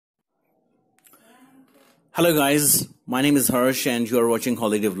Hello guys, my name is Harsh and you are watching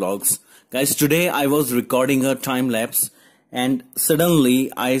Holiday Vlogs. Guys, today I was recording a time lapse and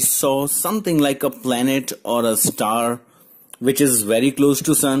suddenly I saw something like a planet or a star which is very close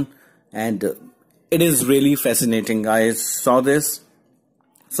to sun, and it is really fascinating. I saw this,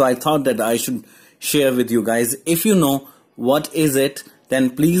 so I thought that I should share with you guys. If you know what is it,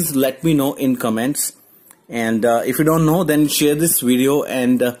 then please let me know in comments, and if you don't know, then share this video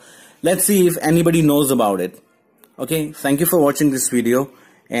and let's see if anybody knows about it. Okay, thank you for watching this video,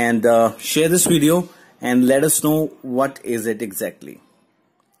 and share this video and let us know what is it exactly.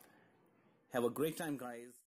 Have a great time, guys.